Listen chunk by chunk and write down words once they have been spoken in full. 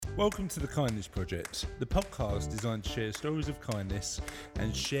Welcome to the Kindness Project, the podcast designed to share stories of kindness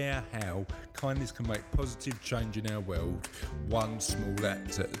and share how kindness can make positive change in our world, one small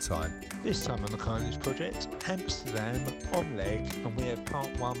act at a time. This time on the Kindness Project, Amsterdam, Omelegg, and we have part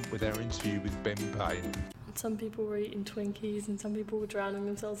one with our interview with Ben Payne. Some people were eating Twinkies and some people were drowning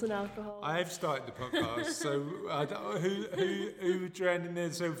themselves in alcohol. I have started the podcast, so who were drowning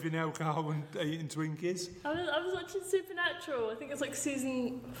themselves in alcohol and eating Twinkies? I was watching Supernatural. I think it's like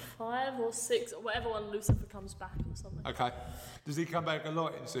season 5 or 6 or whatever one Lucifer comes back or something. Okay. Does he come back a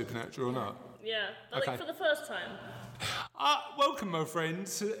lot in Supernatural or not? Yeah, but okay. like for the first time. Welcome, my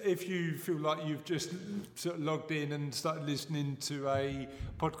friends. If you feel like you've just sort of logged in and started listening to a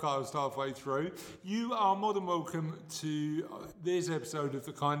podcast halfway through, you are more than welcome to this episode of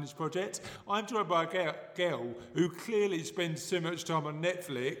the Kindness Project. I'm joined by a girl who clearly spends too much time on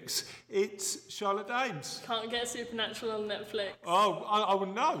Netflix. It's Charlotte Dames. Can't get Supernatural on Netflix. Oh, I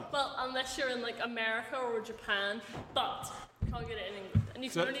wouldn't know. Well, unless you're in like America or Japan, but can't get it in England. And you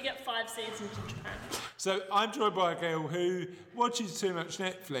can only get 5 seasons in Japan. So I'm joined by a girl who watches too much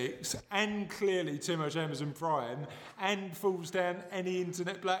Netflix and clearly too much Amazon Prime and falls down any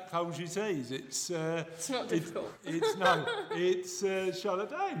internet black hole she sees. It's not difficult. It's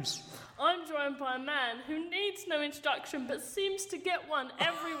Charlotte Dames. I'm joined by a man who needs no introduction but seems to get one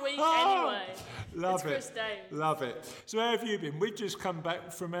every week anyway. Love it's Chris Dames. Love it. So how have you been? We've just come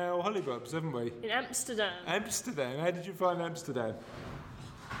back from our hollybobs, haven't we? In Amsterdam. Amsterdam. How did you find Amsterdam?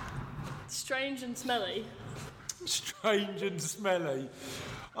 Strange and smelly. Strange and smelly.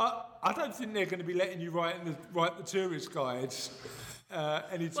 I don't think they're going to be letting you write the tourist guides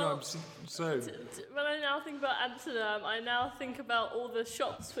anytime soon. When I now think about Amsterdam, I now think about all the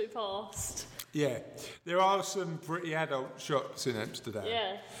shops we passed. Yeah, there are some pretty adult shops in Amsterdam.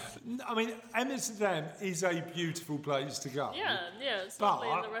 Yeah. I mean, Amsterdam is a beautiful place to go. Yeah, it's lovely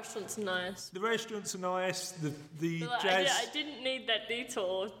and the restaurants are nice. The restaurants are nice, the but jazz... I didn't need that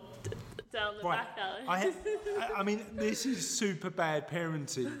detour down the back alley. I mean, this is super bad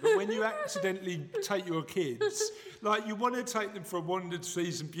parenting, but when you accidentally take your kids, like you want to take them for a wander to see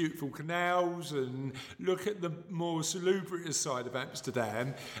some beautiful canals and look at the more salubrious side of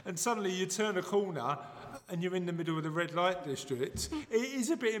Amsterdam, and suddenly you turn a corner and you're in the middle of the red light district. It is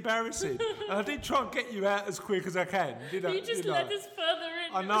a bit embarrassing. And I did try and get you out as quick as I can. You just led us further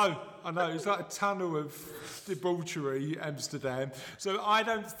in. I know. It's like a tunnel of debauchery, Amsterdam. So I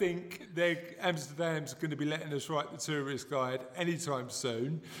don't think Amsterdam's going to be letting us write the tourist guide anytime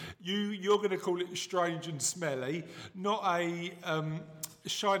soon. You're going to call it strange and smelly, not a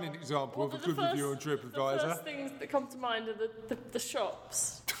shining example of a good review on TripAdvisor. The first things that come to mind are the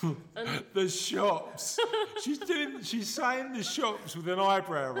shops. The shops. She's saying the shops with an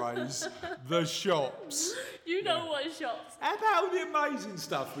eyebrow raise. The shops. You know what shops. How about all the amazing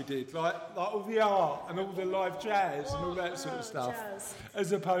stuff we did, like all the art and all the live jazz and all that sort of stuff, jazz.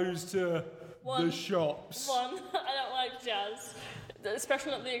 As opposed to the shops. I don't like jazz,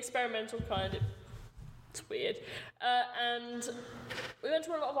 especially not the experimental kind. It's weird. And we went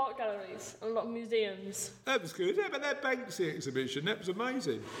to a lot of art galleries and a lot of museums. That was good. How about that Banksy exhibition? That was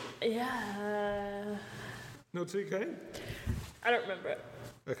amazing. Yeah. Not too keen? I don't remember it.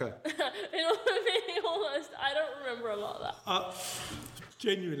 Okay. Being honest, I don't remember a lot of that.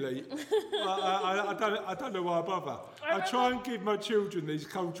 Genuinely, I don't know why I bother. I try and give my children these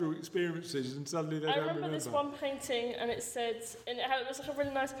cultural experiences, and suddenly they don't remember. I remember this one painting, and it said, it was like a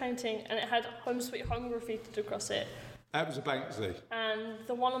really nice painting, and it had "Home Sweet Home" graffitied across it. That was a Banksy. And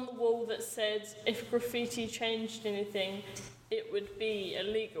the one on the wall that said, "If graffiti changed anything, it would be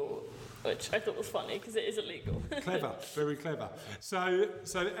illegal." Which I thought was funny because it is illegal. Clever, very clever. So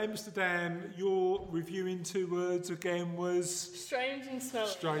Amsterdam, your review in 2 words again was strange and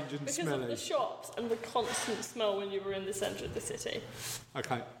smelly. Strange and because smelly. Because of the shops and the constant smell when you were in the centre of the city.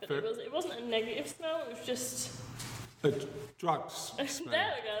 Okay. But it wasn't a negative smell. It was just drugs smell.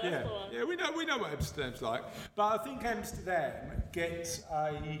 There we go. That's the one. Yeah, we know what Amsterdam's like, but I think Amsterdam gets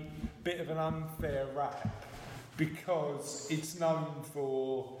a bit of an unfair rap because it's known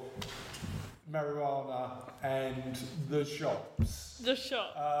for marijuana and the shops.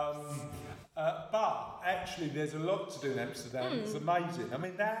 But actually there's a lot to do in Amsterdam. It's amazing. I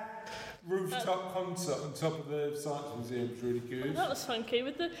mean, that rooftop concert on top of the Science Museum was really good. That was funky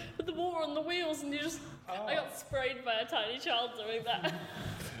with the water on the wheels, and I got sprayed by a tiny child doing that.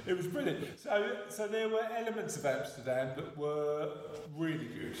 It was brilliant. So there were elements of Amsterdam that were really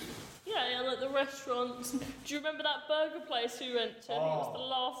good. Yeah, like the restaurants. Do you remember that burger place we went to? I think it was the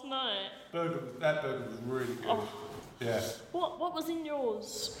last night. That burger was really good. Oh. Yeah. What was in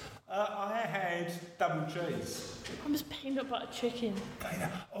yours? I had double cheese. I was peanut butter chicken.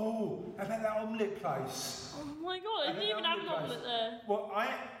 Oh, about that omelette place? Oh my god, I didn't even have an omelette there. Well,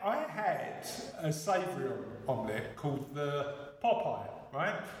 I had a savoury omelette called the Popeye,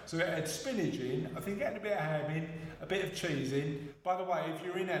 right? So it had spinach in, I think it had a bit of ham in, a bit of cheese in. By the way, if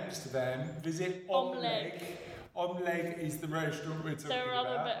you're in Amsterdam, visit Omelegg. Omelegg is the restaurant we're talking about. There are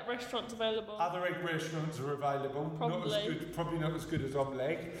other restaurants available. Other egg restaurants are available. Probably not as good as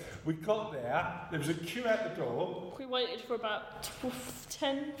Omelegg. We got there was a queue at the door. We waited for about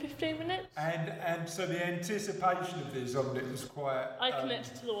 10, 15 minutes. And so the anticipation of this omelette was quite... I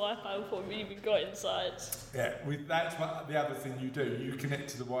connected to the Wi-Fi before we even got inside. Yeah, that's what the other thing you do. You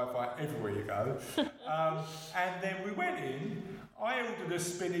connect to the Wi-Fi everywhere you go. And then we went in. I ordered a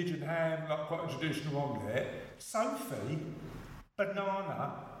spinach and ham, like quite a traditional omelette. Sophie,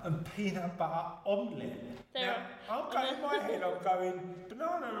 banana and peanut butter omelette. Now, I'm going in my head, I'm going,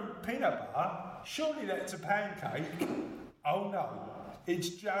 banana and peanut butter? Surely that's a pancake. Oh no, it's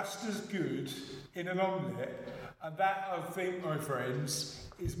just as good in an omelette. And that, I think, my friends,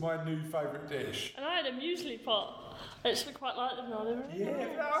 is my new favourite dish. And I had a muesli pot. I actually quite like them now. They're really Yeah,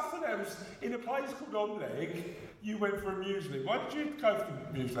 nice. but I thought that was in a place called Omelegg. You went for a muesli. Why did you go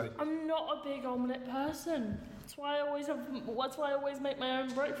for muesli? I'm not a big omelette person. That's why I always make my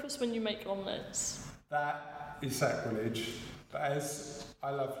own breakfast when you make omelettes. That is sacrilege. But as I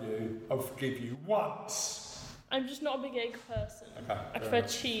love you, I'll forgive you once. I'm just not a big egg person. Okay, I prefer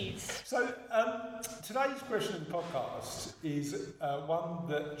cheese. So today's question of the podcast is one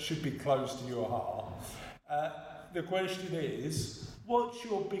that should be close to your heart. The question is, what's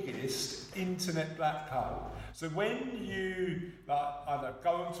your biggest internet black hole? So when you either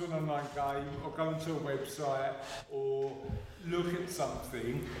go onto an online game or go onto a website or look at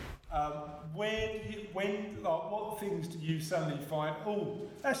something, what things do you suddenly find, oh,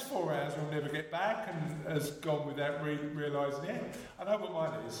 that's 4 hours we'll never get back and has gone without realising it? I know what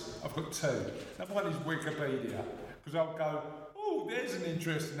mine is. I've got two. Number one is Wikipedia, because I'll go, oh, there's an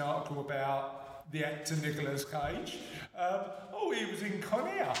interesting article about the actor Nicolas Cage. Oh, he was in Con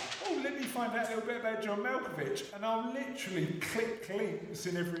Air. Oh, let me find out a little bit about John Malkovich. And I'll literally click links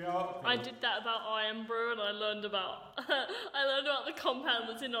in every article. I did that about iron brew, and I learned about the compound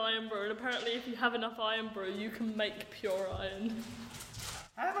that's in iron brew. And apparently, if you have enough iron brew, you can make pure iron.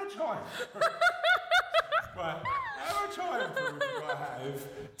 How much iron brew? Right, how much iron brew do I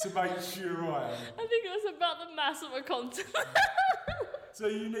have to make pure iron? I think it was about the mass of a continent. So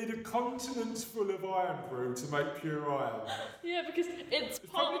you need a continent full of iron brew to make pure iron. Yeah, because it's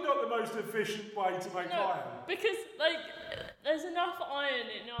probably not the most efficient way to make iron. Because there's enough iron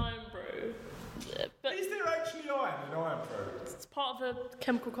in iron brew. But is there actually iron in iron brew? It's part of a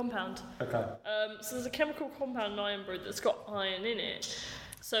chemical compound. Okay. So there's a chemical compound in iron brew that's got iron in it.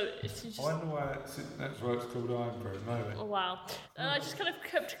 So if you just... I wonder why that's why it's called iron brew, maybe. Oh wow. And I just kind of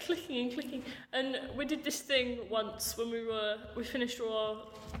kept clicking and clicking. And we did this thing once when we finished our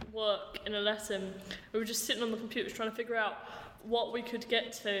work in a lesson. We were just sitting on the computers trying to figure out what we could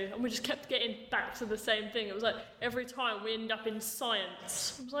get to. And we just kept getting back to the same thing. It was like every time we end up in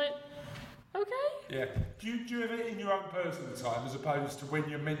science. I was like, okay. Yeah. Do you ever in your own personal time, as opposed to when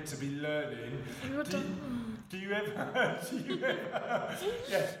you're meant to be learning, do you ever,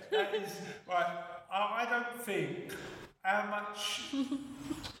 yeah, that is, right, I don't think, how much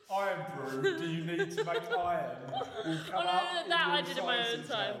iron brew do you need to make iron will come up that I did in my own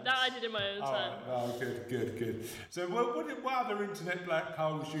time. That I did in my own time. Oh, good. So what other internet black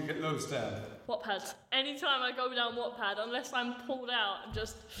holes do you get lost down? Wattpad. Anytime I go down Wattpad, unless I'm pulled out and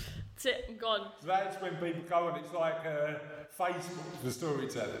just sit and gone. So that's when people go on, it's like Facebook for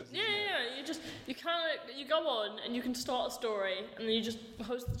storytellers. Yeah. You go on and you can start a story and then you just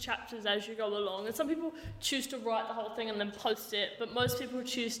post the chapters as you go along. And some people choose to write the whole thing and then post it, but most people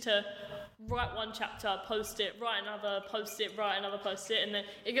choose to write one chapter, post it, write another, post it, write another, post it, and then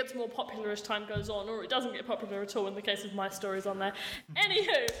it gets more popular as time goes on, or it doesn't get popular at all in the case of my stories on there.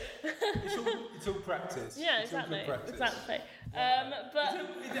 Anywho. It's all practice. Yeah, it's exactly. All practice. Exactly. But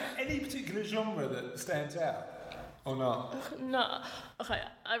is there any particular genre that stands out? Or not? No. Okay,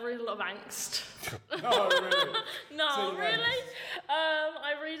 I read a lot of angst. No, really? No, really?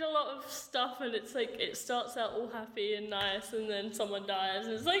 I read a lot of stuff and it's like, it starts out all happy and nice and then someone dies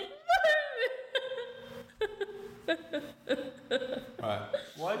and it's like, Right.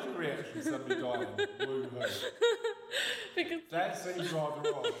 Why is your reaction suddenly dying? Woo-hoo. Because that seems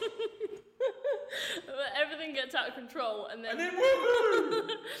rather wrong. everything gets out of control and then woohoo!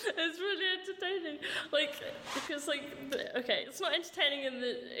 it's really entertaining. entertaining. Like, because okay, it's not entertaining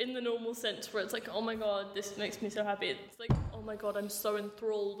in the normal sense where it's like, oh my god, this makes me so happy. It's like, oh my god, I'm so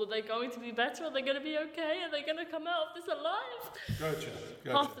enthralled. Are they going to be better? Are they going to be okay? Are they going to come out of this alive? Gotcha.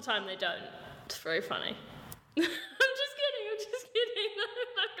 Half the time they don't. It's very funny. I'm just kidding.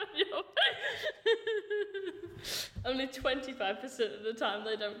 Only 25% of the time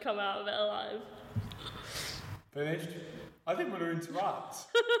they don't come out of it alive. Finished? I didn't want to interrupt.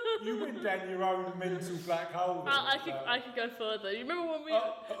 You went down your own mental black hole. I could go further. You remember when we...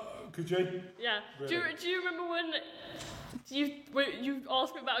 could you? Yeah. Really? Do you remember when you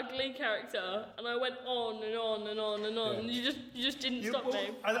asked me about a Glee character and I went on and on and on and on and you just didn't stop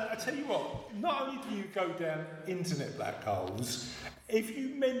me? I tell you what, not only do you go down internet black holes, if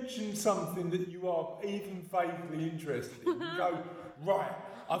you mention something that you are even vaguely interested in, you go, right,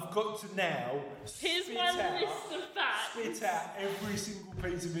 I've got to now here's my list of facts. Spit out every single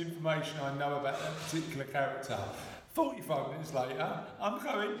piece of information I know about that particular character. 45 minutes later, I'm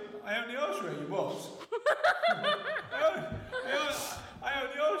going, I only asked you where you was. I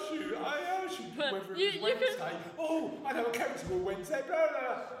only asked you whether it was Wednesday. Oh, I know a character called Wednesday, blah,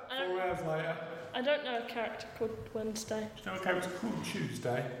 blah, blah. 4 hours later. I don't know a character called Wednesday. Do you know a character called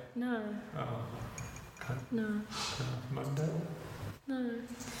Tuesday? No. Oh. Okay. No. Monday? No.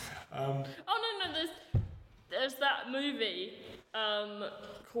 Oh, no, there's that movie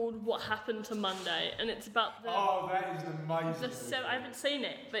called What Happened to Monday, and it's about the... Oh, that is amazing. I haven't seen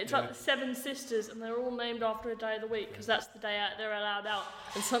it, but it's about the 7 sisters, and they're all named after a day of the week, because that's the day they're allowed out,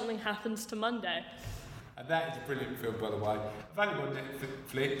 and something happens to Monday. And that is a brilliant film, by the way. Available on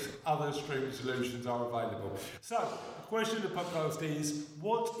Netflix. Other streaming solutions are available. So, the question of the podcast is,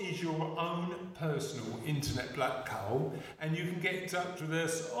 what is your own personal internet black hole? And you can get in touch with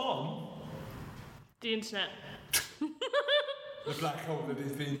us on... The internet. The black hole that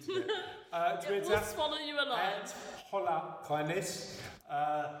is the internet. It will swallow you alive. At Holler Kindness.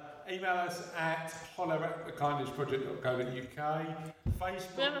 Email us at holler@thekindnessproject.co.uk.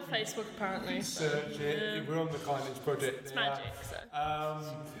 Facebook. We have a Facebook apparently. Search it. Yeah. We're on the Kindness Project. It's now. magic. So.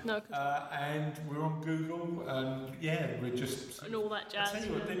 No. And we're on Google. We're just. And all that jazz. I'll tell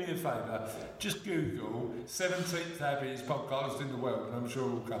you what. Do me a favour. Just Google 17th happiest podcast in the world, and I'm sure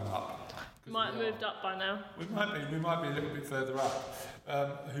it'll come up. Might have moved up by now. We might be a little bit further up.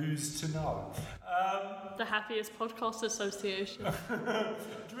 Who's to know? The Happiest Podcast Association.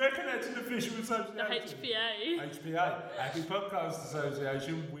 Do you reckon that's an official association? The HPA. HPA, Happy Podcast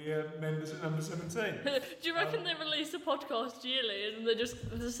Association. We're members at number 17. Do you reckon they release a podcast yearly and they just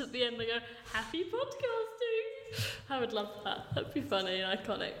at the end they go, happy podcasting? I would love that. That'd be funny and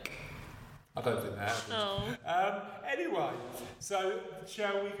iconic. I don't think that happens. Oh. Anyway, so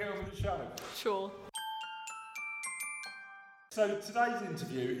shall we get on with the show? Sure. So today's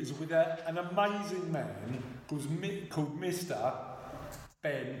interview is with an amazing man called Mr.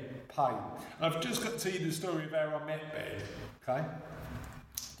 Ben Payne. And I've just got to tell you the story of how I met Ben, okay?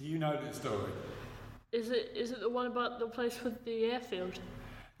 Do you know the story? Is it the one about the place with the airfield?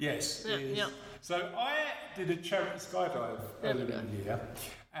 Yes, yeah, it is. Yeah. So I did a charity skydive earlier in the year,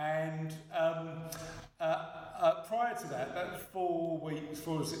 and prior to that, about 4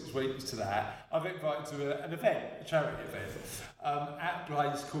 or 6 weeks to that, I've been invited to an event, a charity event, at a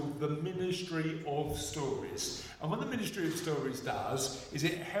place called the Ministry of Stories. And what the Ministry of Stories does is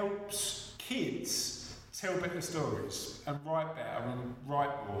it helps kids tell better stories and write better and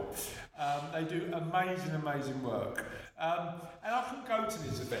write more. They do amazing work. And I couldn't go to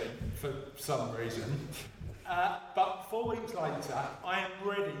this event for some reason. But 4 weeks later, I am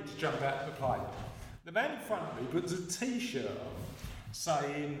ready to jump out of the plane. The man in front of me puts a T-shirt on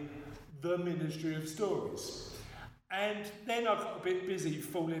saying, The Ministry of Stories. And then I got a bit busy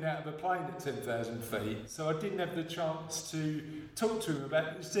falling out of a plane at 10,000 feet, so I didn't have the chance to talk to him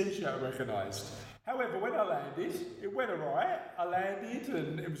about this T-shirt I recognised. However, when I landed, it went alright. I landed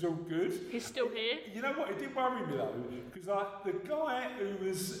and it was all good. He's still here? You know what, it did worry me though, because the guy who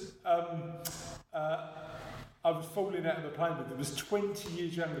was... I was falling out of the plane with him, was 20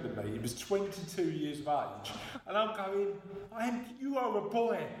 years younger than me. He was 22 years of age. And I'm going, you are a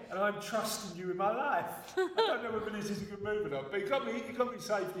boy, and I'm trusting you in my life. I don't know whether this is a good move or not, but he got me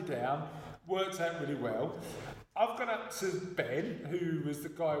safely down, worked out really well. I've gone up to Ben, who was the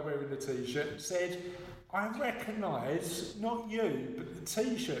guy wearing the T-shirt, and said, I recognise, not you, but the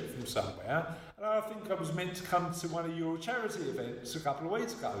T-shirt from somewhere, and I think I was meant to come to one of your charity events a couple of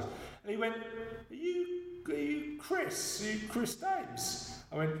weeks ago. And he went, Are you Chris? Are you Chris Dames?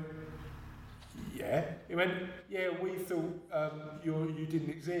 I went, yeah. He went, yeah, we thought you didn't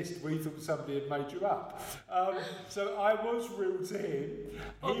exist. We thought somebody had made you up. So I was rude to him.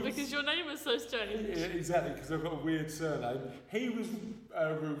 Because your name was so strange. Yeah, exactly, because I've got a weird surname. He was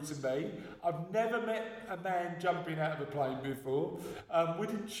rude to me. I've never met a man jumping out of a plane before. We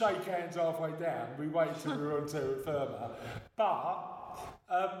didn't shake hands halfway down. We waited till we were on terra firma. But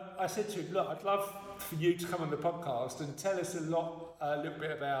I said to him, look, I'd love for you to come on the podcast and tell us a little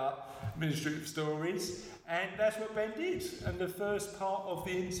bit about Ministry of Stories. And that's what Ben did. And the first part of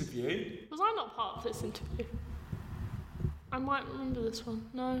the interview... Was I not part of this interview? I might remember this one.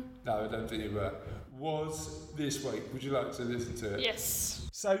 No? No, I don't think you were. Was this week. Would you like to listen to it? Yes.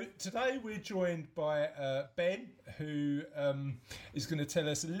 So today we're joined by Ben, who is going to tell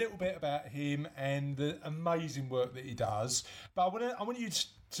us a little bit about him and the amazing work that he does. But I want you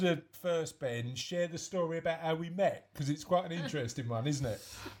to first, Ben, share the story about how we met, because it's quite an interesting one, isn't it?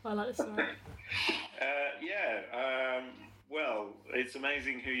 I like this story. Well, it's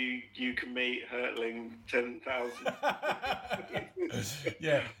amazing who you can meet hurtling 10,000.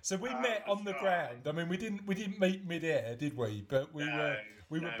 Yeah. So we met on the ground. I mean, we didn't meet mid-air, did we? But we were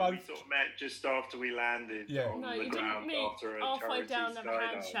both. We sort of met just after we landed. Yeah. On the ground after a halfway down and a skydive.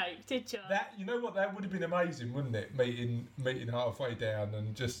 handshake, did you? That, you know what, that would have been amazing, wouldn't it? Meeting halfway down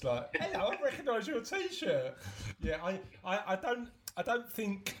and just like, hello, I recognise your T-shirt. Yeah, I don't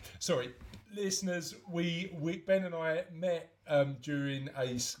think. Sorry. Listeners, Ben and I met during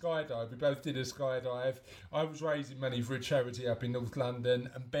a skydive. We both did a skydive. I was raising money for a charity up in North London,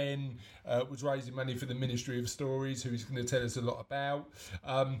 and Ben was raising money for the Ministry of Stories, who he's going to tell us a lot about.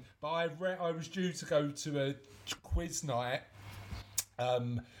 But I was due to go to a quiz night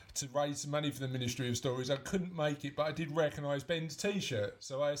to raise some money for the Ministry of Stories. I couldn't make it, but I did recognise Ben's T-shirt.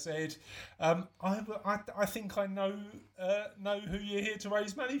 So I said, I think I know who you're here to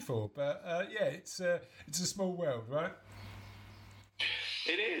raise money for. But yeah, it's a small world, right?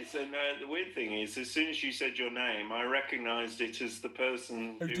 It is, and the weird thing is, as soon as you said your name, I recognised it as the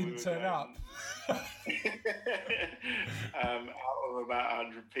person who didn't turn up. Out of about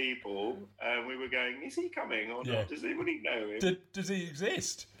 100 people, we were going, is he coming or not? Does anybody know him? Does he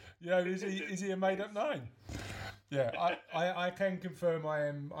exist? You know, is he a made-up name? Yeah, I can confirm I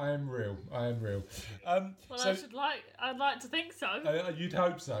am real. I am real. I'd like to think so. You'd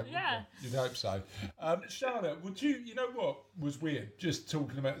hope so. Yeah. You'd hope so. Charlotte, would you? You know what was weird? Just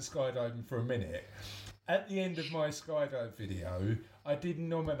talking about the skydiving for a minute. At the end of my skydive video, I did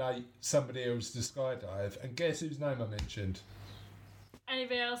nominate somebody else to skydive, and guess whose name I mentioned?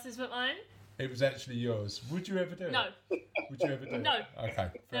 Anybody else's but mine? It was actually yours. Would you ever do it? No. Would you ever do it? No. Okay,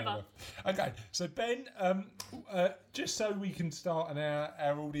 fair Never. enough. Okay, so Ben, just so we can start and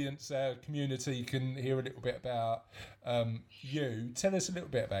our audience, our community can hear a little bit about you, tell us a little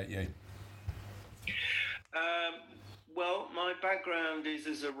bit about you. Well, my background is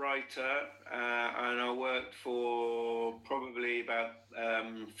as a writer, and I worked for probably about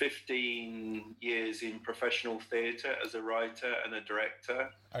 15 years in professional theatre as a writer and a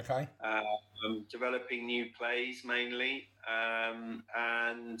director. Okay. Developing new plays mainly,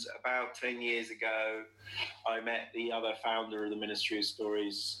 and about 10 years ago, I met the other founder of the Ministry of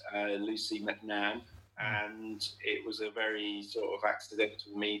Stories, Lucy McNabb, and it was a very sort of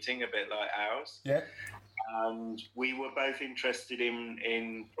accidental meeting, a bit like ours. Yeah. And we were both interested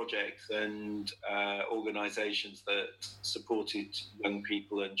in projects and organisations that supported young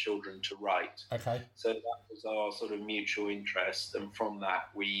people and children to write. Okay. So that was our sort of mutual interest, and from that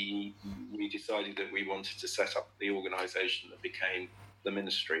we decided that we wanted to set up the organisation that became the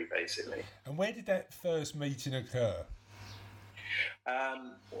ministry, basically. And where did that first meeting occur?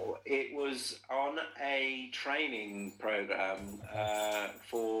 It was on a training program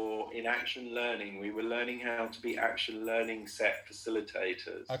for in action learning. We were learning how to be action learning set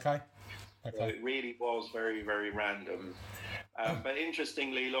facilitators. Okay. So it really was very, very random. But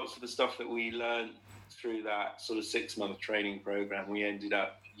interestingly, lots of the stuff that we learned through that sort of 6-month training program, we ended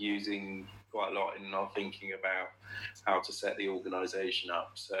up using quite a lot in our thinking about how to set the organisation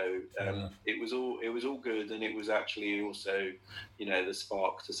up. So it was all good, and it was actually also, the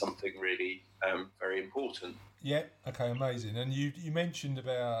spark to something really very important. Yeah. Okay. Amazing. And you mentioned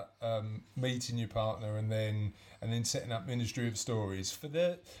about meeting your partner and then setting up Ministry of Stories. For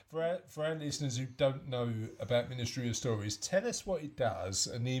our listeners who don't know about Ministry of Stories, tell us what it does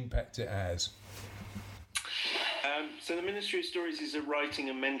and the impact it has. So the Ministry of Stories is a writing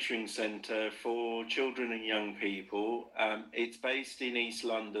and mentoring centre for children and young people. It's based in East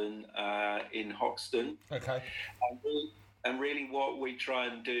London, in Hoxton. Okay. and really what we try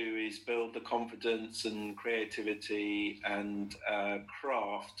and do is build the confidence and creativity and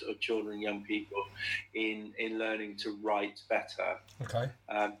craft of children and young people in learning to write better. Okay.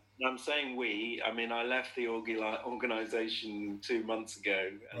 I'm saying we. I mean, I left the organisation 2 months ago,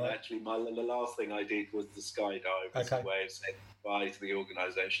 and Right. actually, the last thing I did was the skydive as a way of saying bye to the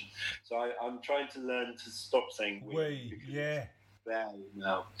organisation. So I'm trying to learn to stop saying we. Yeah. There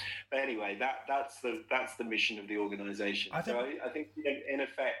now. But anyway, that's the mission of the organisation. I think in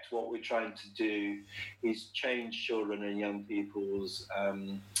effect what we're trying to do is change children and young people's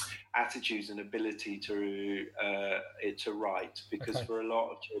attitudes and ability to write, because for a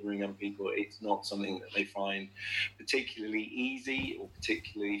lot of children and young people it's not something that they find particularly easy or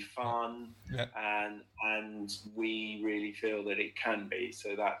particularly fun, and we really feel that it can be.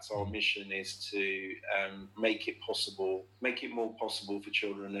 So that's our mission, is to make it more possible for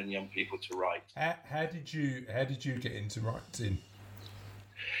children and young people to write. How did you get into writing?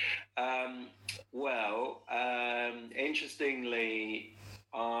 Interestingly,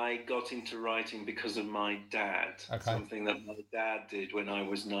 I got into writing because of my dad, something that my dad did when I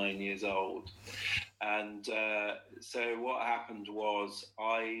was 9 years old. And so what happened was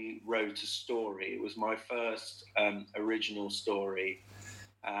I wrote a story. It was my first original story,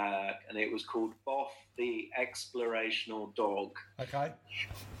 and it was called Boff the Explorational Dog. Okay.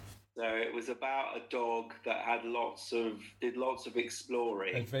 So it was about a dog that did lots of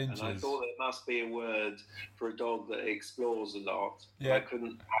exploring. Adventures. And I thought there must be a word for a dog that explores a lot. But I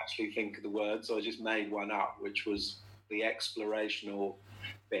couldn't actually think of the word, so I just made one up, which was the explorational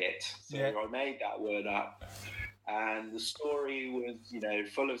bit. So I made that word up. And the story was,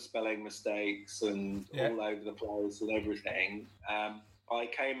 full of spelling mistakes and all over the place and everything. I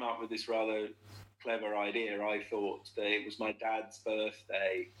came up with this rather clever idea. I thought that it was my dad's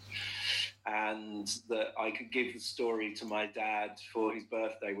birthday and that I could give the story to my dad for his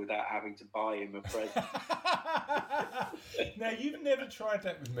birthday without having to buy him a present. Now, you've never tried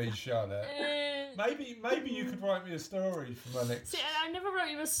that with me, Charlotte. Maybe you could write me a story for my next... See, I never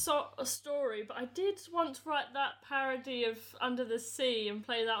wrote you a story, but I did once write that parody of Under the Sea and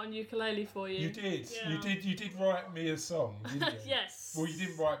play that on ukulele for you. You did? Yeah. You did write me a song, didn't you? Yes. Well, you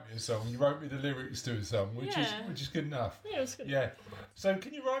didn't write me a song. You wrote me the lyrics to a song, which is good enough. Yeah, it was good. Yeah. So,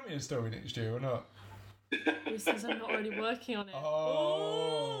 can you write me a story next year or not? Since I'm not already working on it.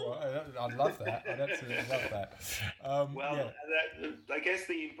 Oh, I'd love that. I'd absolutely love that. I guess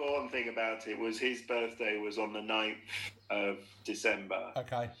the important thing about it was his birthday was on the 9th of December.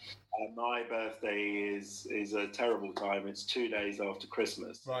 Okay. And my birthday is a terrible time. It's 2 days after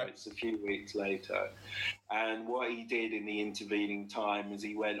Christmas. So it's a few weeks later. And what he did in the intervening time is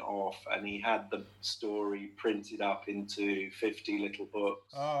he went off and he had the story printed up into 50 little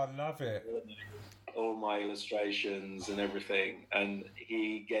books. Oh, I love it. All my illustrations and everything, and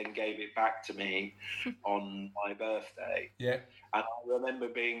he again gave it back to me on my birthday. Yeah. And I remember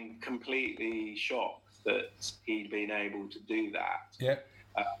being completely shocked that he'd been able to do that. Yeah.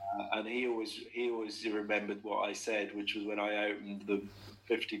 And he always remembered what I said, which was when I opened the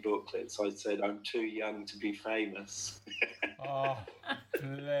 50 booklets, I said, "I'm too young to be famous." Oh,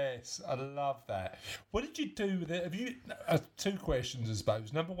 bless. I love that. What did you do with it? Have you... two questions, I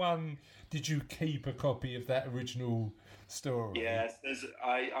suppose. Number one, did you keep a copy of that original story? Yes,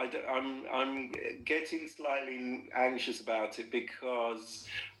 I'm getting slightly anxious about it because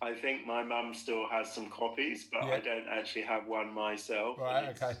I think my mum still has some copies, but I don't actually have one myself. Right,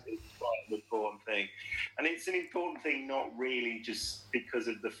 it's quite an important thing. And it's an important thing not really just because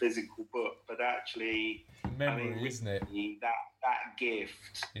of the physical book, but actually... memory, isn't it? That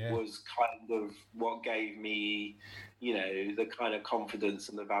gift was kind of what gave me, the kind of confidence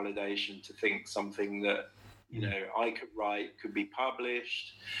and the validation to think something that, I could write, could be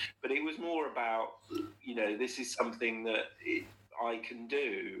published. But it was more about, this is something that I can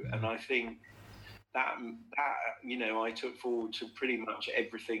do. And I think that I took forward to pretty much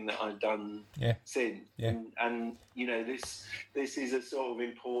everything that I've done since. Yeah. And this is a sort of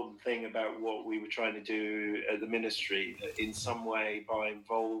important thing about what we were trying to do at the ministry, that in some way, by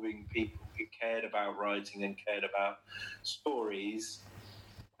involving people who cared about writing and cared about stories,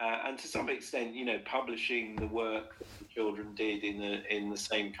 and to some extent, publishing the work that the children did in the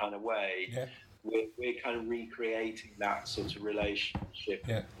same kind of way. Yeah. We're kind of recreating that sort of relationship.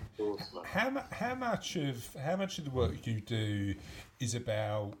 Yeah. How much of the work you do is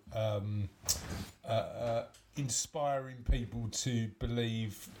about inspiring people to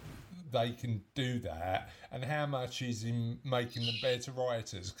believe they can do that, and how much is in making them better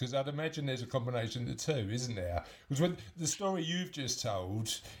writers? Because I'd imagine there's a combination of the two, isn't there? Because when the story you've just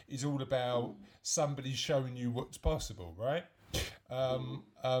told is all about somebody showing you what's possible, right? So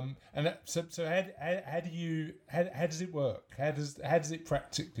how does it work? How does it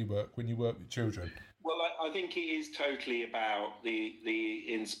practically work when you work with children? Well, I think it is totally about the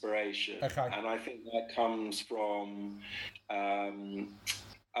inspiration, and I think that comes from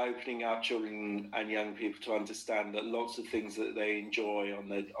opening up children and young people to understand that lots of things that they enjoy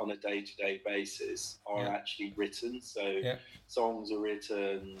on a day-to-day basis are actually written. So songs are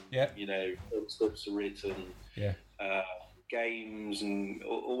written, scripts are written, games and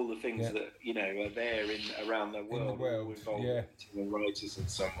all the things that are there around the world involve writers in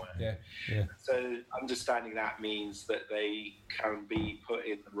some way. So understanding that means that they can be put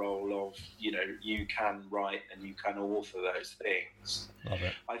in the role of you can write and you can author those things. Love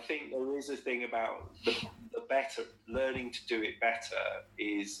it. I think there is a thing about the better learning to do it better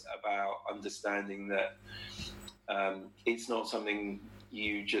is about understanding that it's not something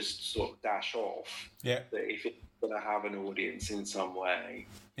you just sort of dash off. That if it's going to have an audience in some way,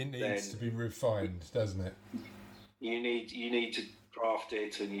 it needs to be refined, doesn't it? You need to craft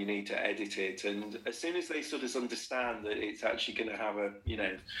it and you need to edit it, and as soon as they sort of understand that it's actually going to have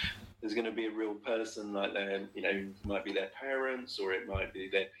there's going to be a real person like them, it might be their parents or it might be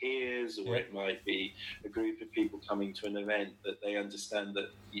their peers or it might be a group of people coming to an event, that they understand that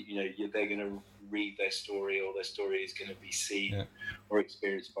they're going to read their story or their story is going to be seen or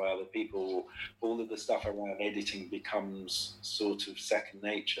experienced by other people. All of the stuff around editing becomes sort of second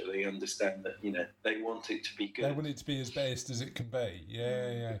nature. They understand that they want it to be good. They want it to be as best as it can be.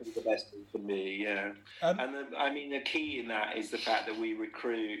 The best it can be. And the key in that is the fact that we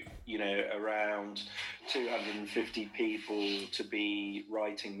recruit around 250 people to be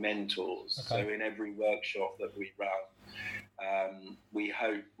writing mentors. So in every workshop that we run, we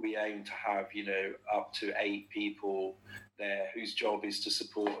aim to have up to 8 people there whose job is to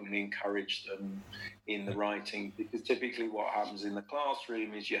support and encourage them in the writing, because typically what happens in the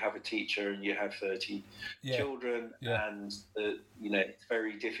classroom is you have a teacher and you have 30 children and it's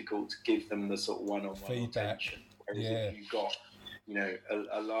very difficult to give them the sort of one-on-one attention, whereas if you've got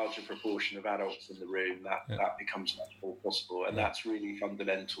a larger proportion of adults in the room, that becomes much more possible, and that's really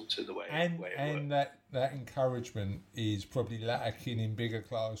fundamental to the way it works. And that encouragement is probably lacking in bigger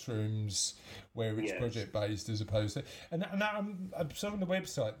classrooms where it's project based as opposed to. And I saw on the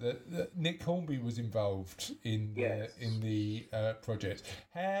website that Nick Hornby was involved in the project.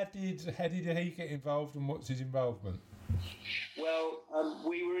 How did he get involved, and what's his involvement? Well,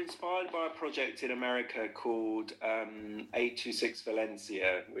 we were inspired by a project in America called 826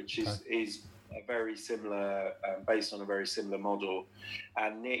 Valencia, which is a very similar, based on a very similar model.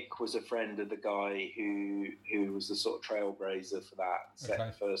 And Nick was a friend of the guy who was the sort of trailblazer for that, and set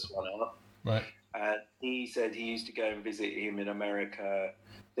the first one up. Right. And he said he used to go and visit him in America,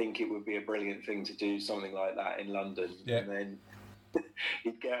 think it would be a brilliant thing to do something like that in London. And then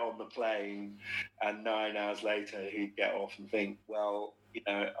he'd get on the plane, and 9 hours later he'd get off and think, well,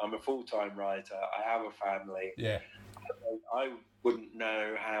 I'm a full-time writer, I have a family, I wouldn't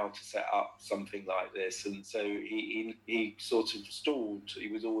know how to set up something like this. And so he sort of stalled. He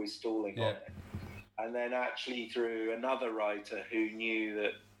was always stalling on it. And then actually through another writer who knew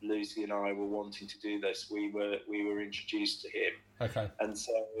that Lucy and I were wanting to do this, we were introduced to him. And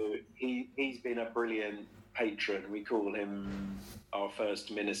so he's been a brilliant patron. We call him our first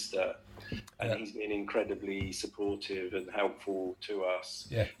minister, and he's been incredibly supportive and helpful to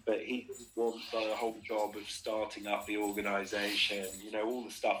us. But he wants the whole job of starting up the organisation, all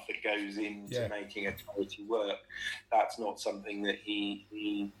the stuff that goes into making a charity work. That's not something that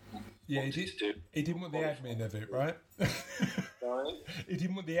he wanted to do. He didn't want the admin of it, right? Sorry? He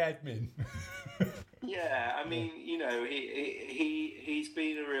didn't want the admin. I mean, he's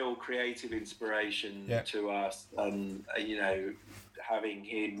been a real creative inspiration to us, and having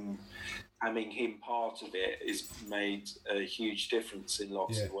him part of it has made a huge difference in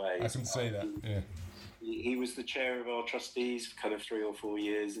lots of ways. I can see that. He was the chair of our trustees for kind of 3 or 4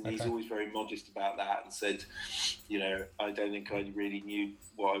 years, and he's always very modest about that and said, I don't think I really knew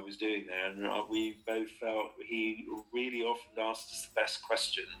what I was doing there. And we both felt he really often asked us the best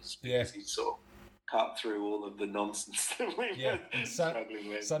questions, because he'd sort of cut through all of the nonsense that we were struggling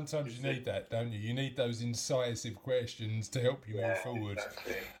with. Sometimes you need that, don't you? You need those incisive questions to help you move forward.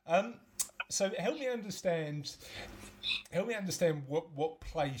 Exactly. So help me understand what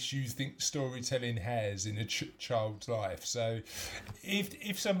place you think storytelling has in a child's life. So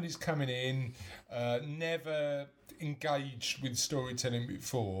if somebody's coming in, never engaged with storytelling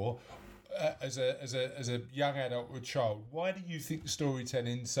before, as a young adult or child, why do you think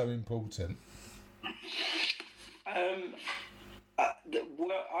storytelling is so important?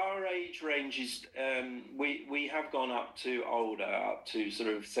 Well, our age range is we have gone up to older, up to sort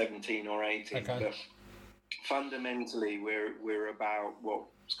of 17 or 18. Okay. But fundamentally, we're about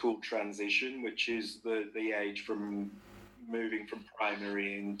what's called transition, which is the age from moving from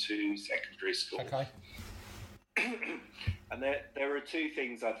primary into secondary school. Okay. And there are two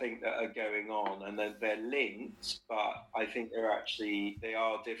things I think that are going on, and they're linked, but I think they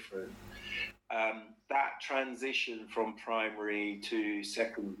are different. That transition from primary to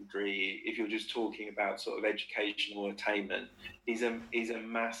secondary, if you're just talking about sort of educational attainment, is a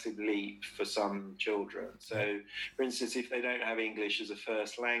massive leap for some children. So, for instance, if they don't have English as a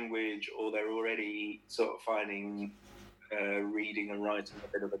first language, or they're already sort of finding reading and writing a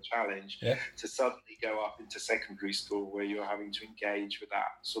bit of a challenge, to suddenly go up into secondary school where you're having to engage with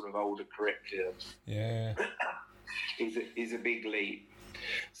that sort of older curriculum, is a big leap.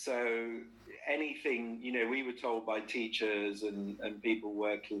 So anything, we were told by teachers and people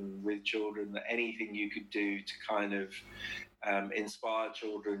working with children that anything you could do to kind of inspire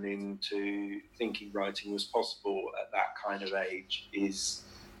children into thinking writing was possible at that kind of age is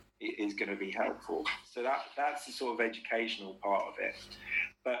going to be helpful. So that's the sort of educational part of it.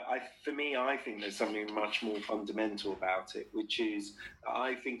 But for me, I think there's something much more fundamental about it, which is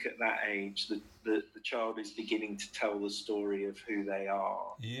I think at that age the child is beginning to tell the story of who they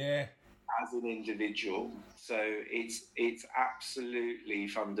are. Yeah. As an individual. So it's absolutely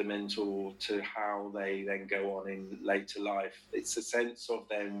fundamental to how they then go on in later life. It's a sense of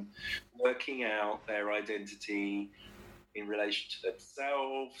them working out their identity in relation to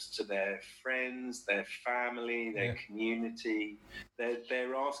themselves, to their friends, their family, their community.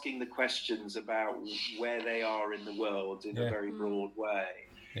 They're asking the questions about where they are in the world in a very broad way.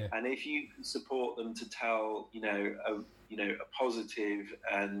 Yeah. And if you can support them to tell, a positive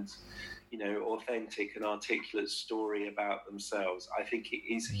and authentic and articulate story about themselves, I think it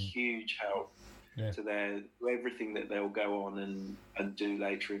is a huge help to everything that they'll go on and do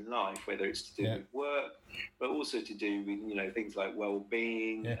later in life, whether it's to do with work, but also to do with things like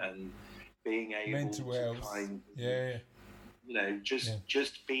well-being and being able mental to health. kind of,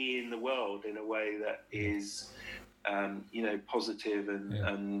 just be in the world in a way that is positive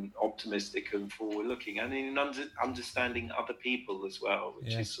and optimistic and forward-looking, and in understanding other people as well,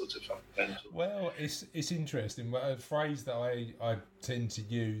 which is sort of fundamental. Well, it's interesting. A phrase that I tend to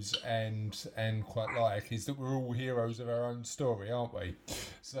use and quite like is that we're all heroes of our own story, aren't we?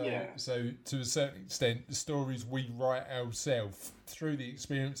 So to a certain extent, the stories we write ourselves through the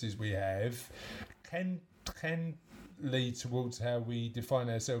experiences we have can lead towards how we define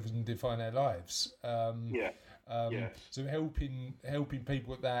ourselves and define our lives. So helping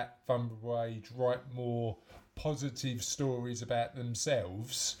people at that vulnerable age write more positive stories about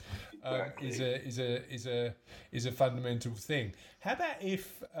themselves is a fundamental thing. How about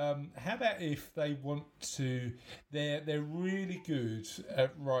if they want to? They're really good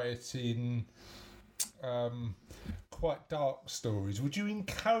at writing quite dark stories. Would you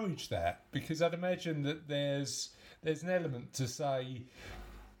encourage that? Because I'd imagine that there's an element to say,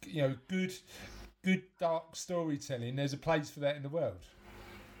 good dark storytelling. There's a place for that in the world.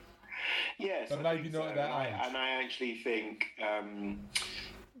 Yes, but maybe not at that age. And I actually think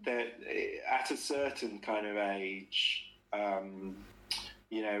that at a certain kind of age,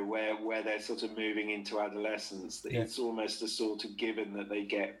 where they're sort of moving into adolescence, it's almost a sort of given that they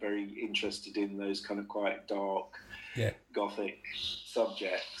get very interested in those kind of quite dark, gothic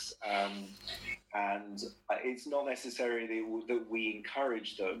subjects. And it's not necessarily that we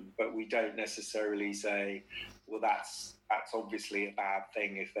encourage them, but we don't necessarily say, well, that's obviously a bad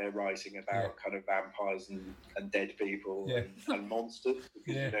thing if they're writing about kind of vampires and dead people and monsters,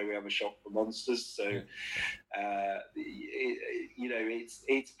 because we have a shop for monsters. So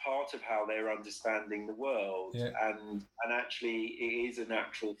it's part of how they're understanding the world, and actually it is a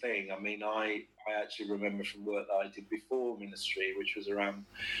natural thing. I mean, I actually remember from work that I did before ministry, which was around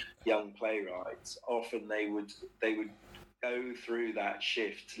young playwrights. Often they would go through that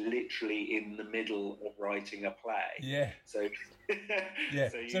shift literally in the middle of writing a play. So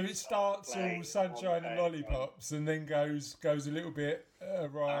it starts all sunshine and lollipops and then goes a little bit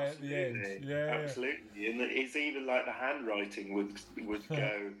awry at the end. Absolutely. And it's even like the handwriting would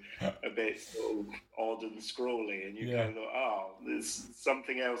go a bit sort of odd and scrawly, and you go, there's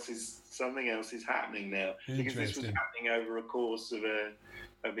something else is happening now, because this was happening over a course of a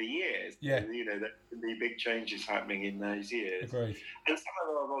of a year. So, Yeah. There can be big changes happening in those years. Agreed. And some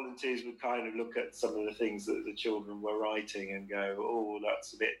of our volunteers would kind of look at some of the things that the children were writing and go, oh,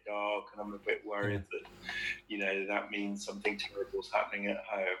 that's a bit dark, and I'm a bit worried that, that means something terrible's happening at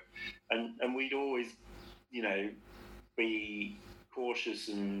home. And we'd always, be cautious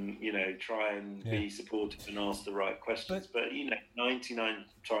and, try and be supportive and ask the right questions. But 99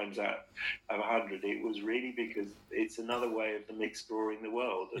 times out of 100, it was really because it's another way of them exploring the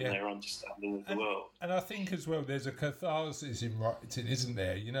world and their understanding of the world. And I think as well, there's a catharsis in writing, isn't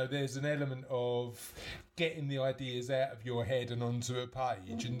there? There's an element of getting the ideas out of your head and onto a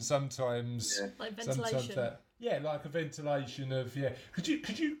page, and sometimes like ventilation. Like a ventilation of Could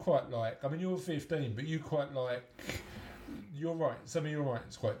you quite like? I mean, you're 15, but you quite like. You're right. Some of your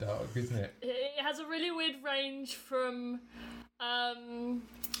writing's quite dark, isn't it? It has a really weird range from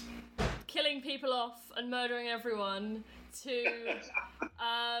killing people off and murdering everyone to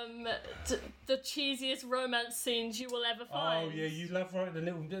the cheesiest romance scenes you will ever find. Oh yeah, you love writing a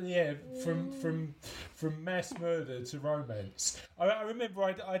little from mass murder to romance. I remember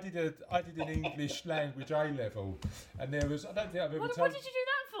I did an English language A level, and there was I don't think I've ever told. What did you do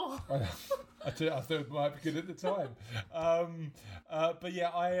that for? I thought it might be good at the time. But yeah,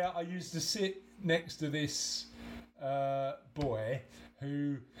 I used to sit next to this boy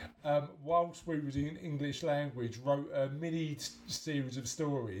who, whilst we was in English language, wrote a mini series of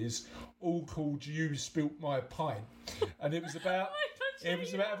stories, all called "You Spilt My Pint," and it was about.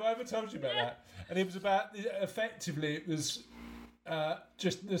 Have I ever told you about that? And it was about effectively it was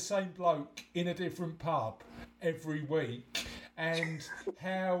just the same bloke in a different pub every week, and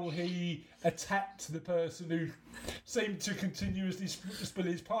how he attacked the person who seemed to continuously spill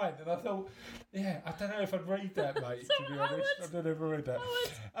his pint. And I thought, I don't know if I'd read that, mate, to be honest. I don't know if I read that.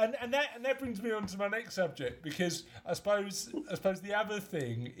 And that brings me on to my next subject, because I suppose the other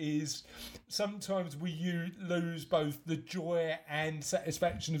thing is sometimes we lose both the joy and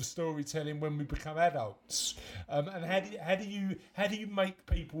satisfaction of storytelling when we become adults. And how do you make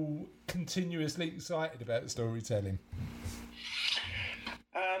people continuously excited about storytelling?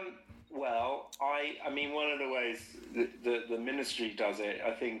 Well, I mean, one of the ways the ministry does it,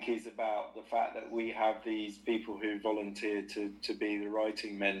 I think, is about the fact that we have these people who volunteer to be the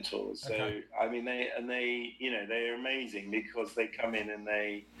writing mentors. So, Okay. I mean, they're amazing because they come in and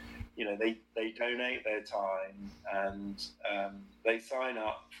they donate their time, and they sign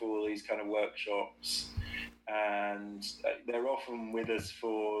up for all these kind of workshops, and they're often with us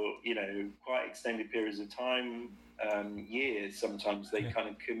for, quite extended periods of time. Years sometimes they kind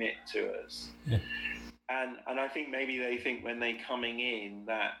of commit to us, and I think maybe they think when they're coming in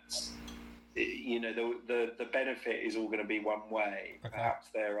that the benefit is all going to be one way. Okay. Perhaps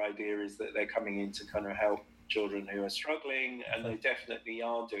their idea is that they're coming in to kind of help children who are struggling, and they definitely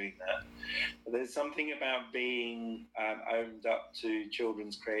are doing that. But there's something about being owned up to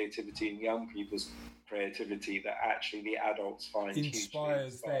children's creativity and young people's creativity that actually the adults find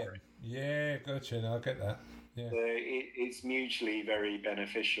Inspires hugely them. Yeah, gotcha. No, I get that. Yeah. So it's mutually very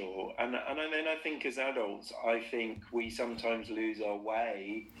beneficial, and then I think as adults, I think we sometimes lose our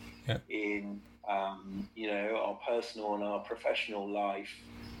way in our personal and our professional life.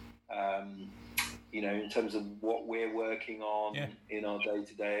 In terms of what we're working on in our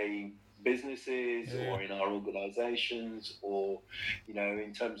day-to-day businesses or in our organisations, or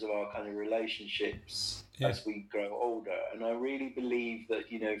in terms of our kind of relationships as we grow older. And I really believe that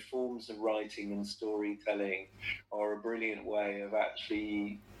forms of writing and storytelling are a brilliant way of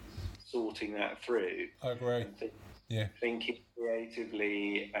actually sorting that through. I agree. Thinking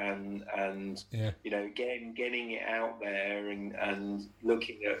creatively and getting it out there and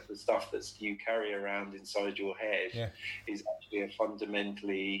looking at the stuff that you carry around inside your head is actually a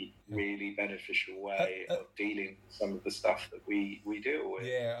fundamentally really beneficial way of dealing with some of the stuff that we deal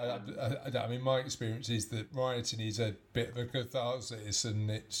with. I mean, my experience is that writing is a bit of a catharsis, and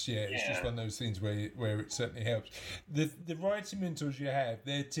it's just one of those things where it certainly helps. The writing mentors you have,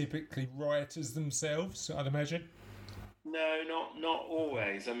 they're typically writers themselves, I'd imagine. No, not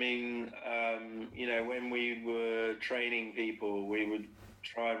always. I mean, when we were training people, we would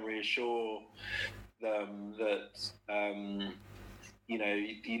try and reassure them that,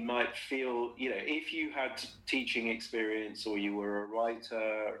 you might feel, if you had teaching experience, or you were a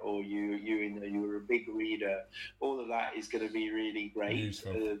writer, or you were a big reader, all of that is going to be really great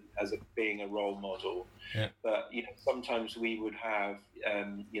as being a role model. Yeah. But sometimes we would have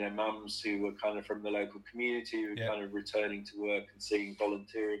mums who were kind of from the local community, who were kind of returning to work and seeing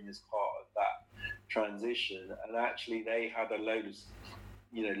volunteering as part of that transition, and actually they had a load of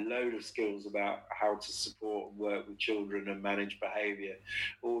load of skills about how to support and work with children and manage behaviour,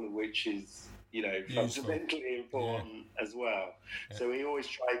 all of which is, fundamentally important as well. Yeah. So we always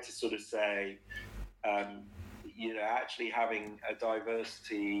try to sort of say, actually having a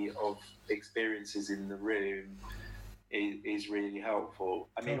diversity of experiences in the room is really helpful.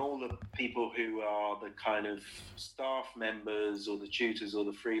 I mean, all the people who are the kind of staff members or the tutors or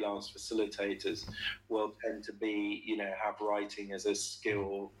the freelance facilitators will tend to be, have writing as a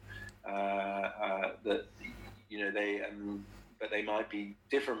skill that, but they might be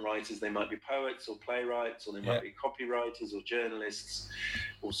different writers. They might be poets or playwrights, or they might be copywriters or journalists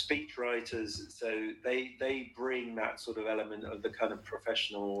or speech writers. So they bring that sort of element of the kind of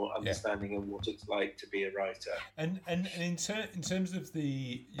professional understanding of what it's like to be a writer. And in terms of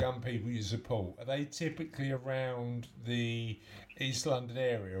the young people you support, are they typically around the East London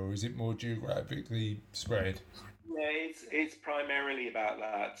area, or is it more geographically spread? Yeah, it's primarily about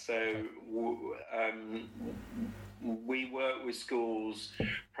that. So we work with schools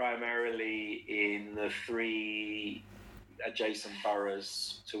primarily in the 3 adjacent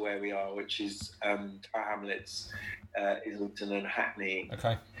boroughs to where we are, which is Tower Hamlets, Islington and Hackney.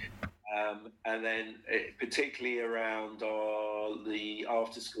 Okay. And then particularly around the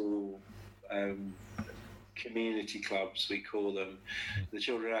after-school community clubs, we call them. The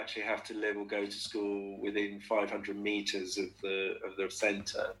children actually have to live or go to school within 500 metres of the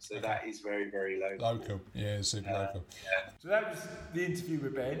centre, so that is very, very local. Local, yeah, super local. Yeah. So that was the interview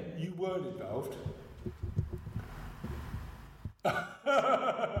with Ben. You weren't involved.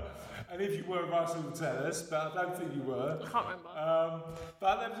 And if you were, Russell will tell us, but I don't think you were. I can't remember.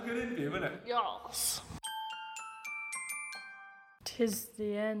 But that was a good interview, wasn't it? Yes. 'Tis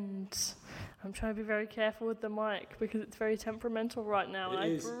the end. I'm trying to be very careful with the mic because it's very temperamental right now.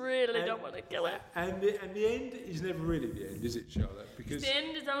 I really don't want to kill it. And the end is never really the end, is it, Charlotte? Because the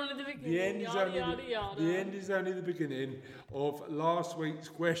end is only the beginning. The end is only the beginning of last week's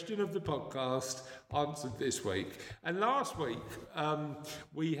question of the podcast answered this week. And last week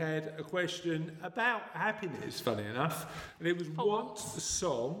we had a question about happiness, funny enough, and it was what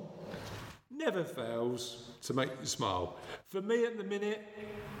song never fails to make you smile? For me at the minute,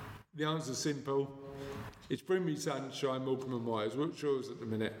 the answer's simple. It's Bring Me Sunshine, Morecambe and Wise. What's yours at the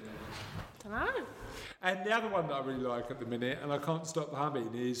minute? Don't know. And the other one that I really like at the minute, and I can't stop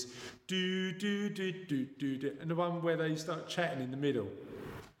humming, is do do do do do do, and the one where they start chatting in the middle.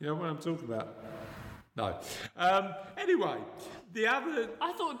 You know what I'm talking about? No. Anyway, the other.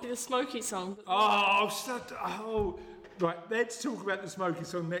 I thought it'd be the Smokey song. Right, let's talk about the Smokey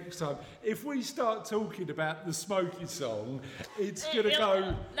song next time. If we start talking about the Smokey song, it's going to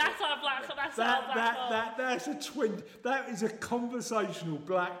go... That's our black hole. That is a conversational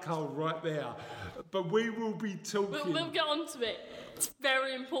black hole right there. But we will be talking... We'll get on to it. It's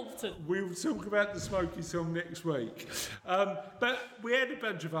very important. We'll talk about the Smokey song next week. But we had a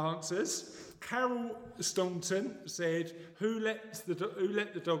bunch of answers. Carol Staunton said, who let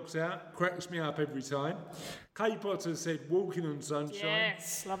the dogs out? Cracks me up every time. Kay Potter said, Walking on Sunshine.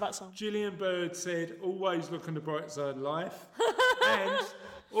 Yes, love that song. Gillian Bird said, always look on the bright side of life. And,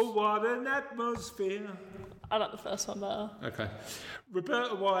 what an atmosphere. I like the first one better. Okay.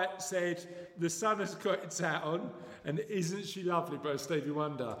 Roberta White said, the sun has got its hat on, and Isn't She Lovely by Stevie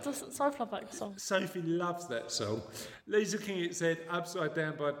Wonder. Doesn't Sophie love that song? Sophie loves that song. Lisa King said, Upside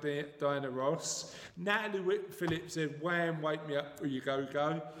Down by Diana Ross. Natalie Phillips said, Wham, Wake Me Up Where You Go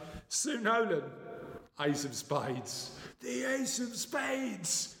Go. Sue Nolan, Ace of Spades. The Ace of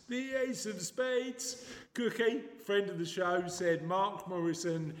Spades. The Ace of Spades. Cookie, friend of the show, said Mark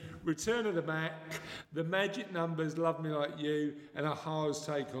Morrison, Return of the Mac, The Magic Numbers, Love Me Like You, and A Ha's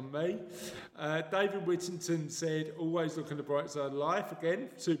Take on Me. David Whittington said, Always Look on the Bright Side of Life, again,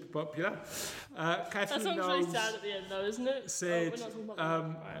 super popular. Catherine that song's Knowles really sad at the end though, isn't it? Said,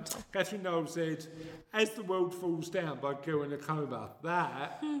 Catherine Knowles said, As the World Falls Down by Girl in a Coma.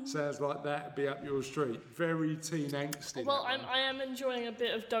 That sounds like that'd be up your street. Very teen angsty. Well, I am enjoying a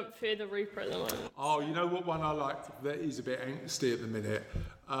bit of Don't Fear the Reaper at the moment. Oh, you know what one I like that is a bit angsty at the minute?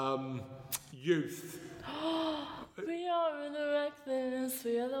 Youth. We are in the reckless,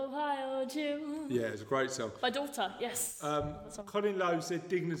 we are the wild youth. Yeah, it's a great song. My daughter, yes. Colin Lowe said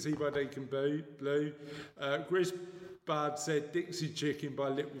Dignity by Deacon Blue. Gris Bud said Dixie Chicken by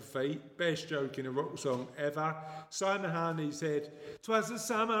Little Feat. Best joke in a rock song ever. Simon Harney said 'Twas the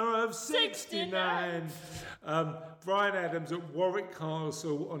summer of 69. Brian Adams at Warwick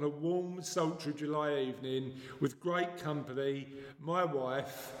Castle on a warm, sultry July evening with great company. My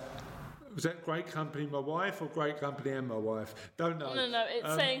wife, Was that Great Company, my wife, or Great Company and my wife? Don't know. No,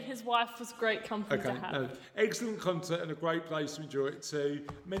 it's saying his wife was great company to have. No. Excellent concert and a great place to enjoy it too.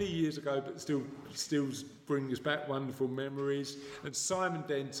 Many years ago, but still brings back wonderful memories. And Simon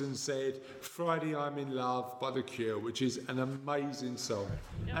Denton said, Friday I'm in Love by The Cure, which is an amazing song.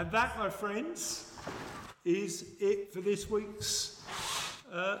 Yep. And that, my friends, is it for this week's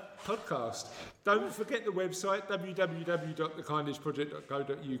podcast. Don't forget the website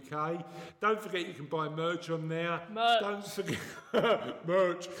www.thekindishproject.co.uk. Don't forget you can buy merch on there. Don't forget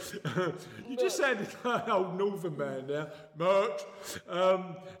merch. You just sounded like an old northern man now. Merch.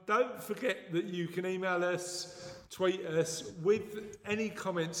 Don't forget that you can email us, tweet us with any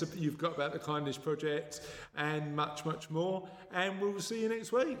comments that you've got about the Kindness Project and much, much more. And we'll see you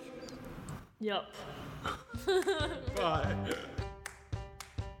next week. Yep. Bye.